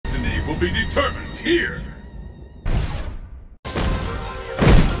will be determined here.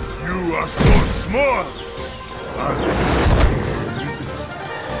 You are so small. Are you scared?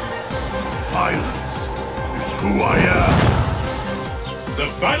 Violence is who I am. The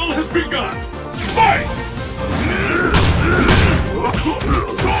battle has begun. Fight!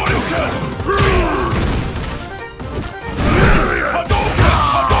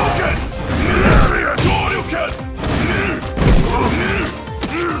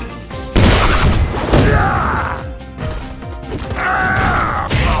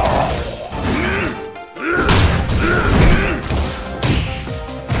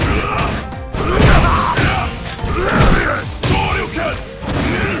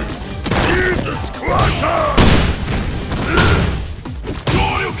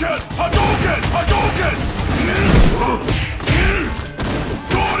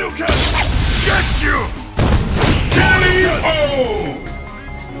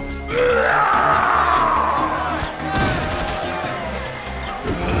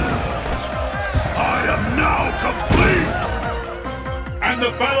 The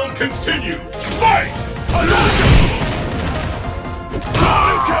battle continues. Fight!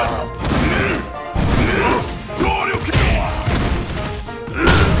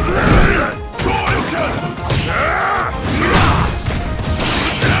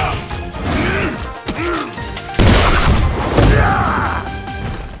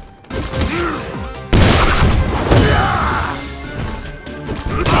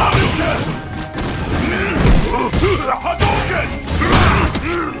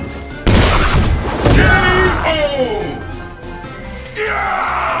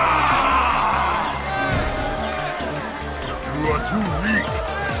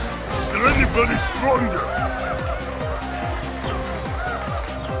 Stronger.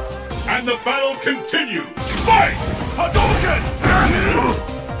 And the battle continues. Fight! Hadouken!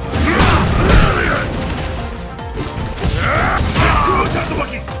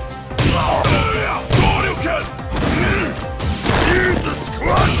 Eat the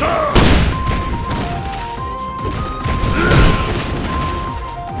squatter!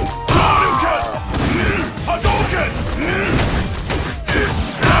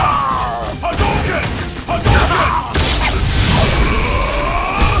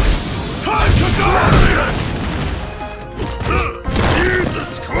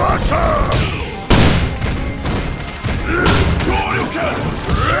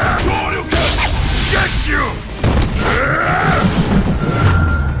 Get you!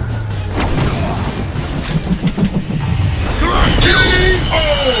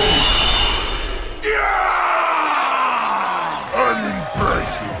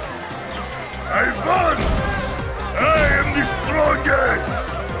 Unimpressive. I won! I am the strongest!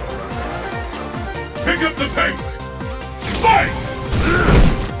 Pick up the pace! Fight!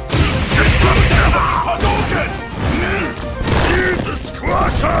 Eat the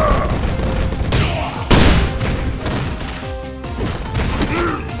squasher!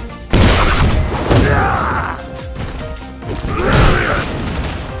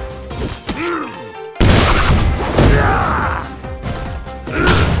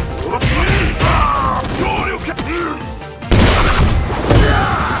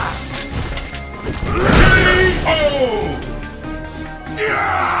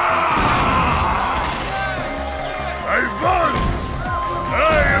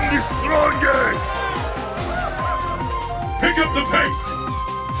 Pick up the pace!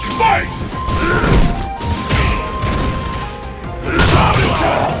 Fight!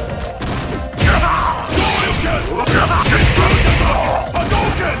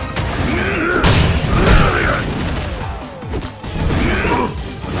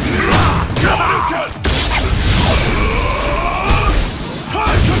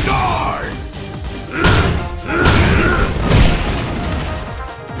 Time to die!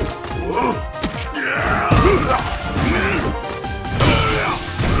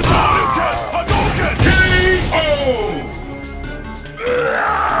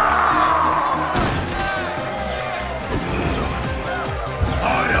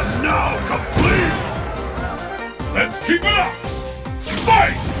 Let's keep it up!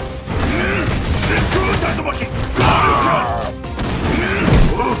 Fight!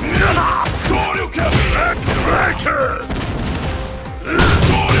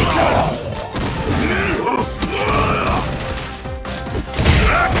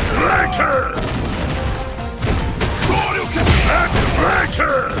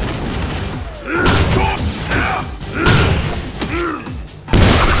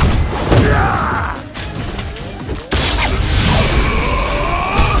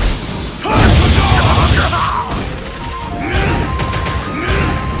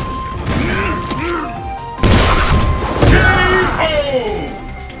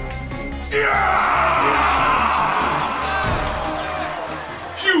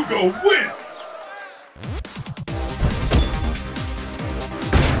 Hugo wins!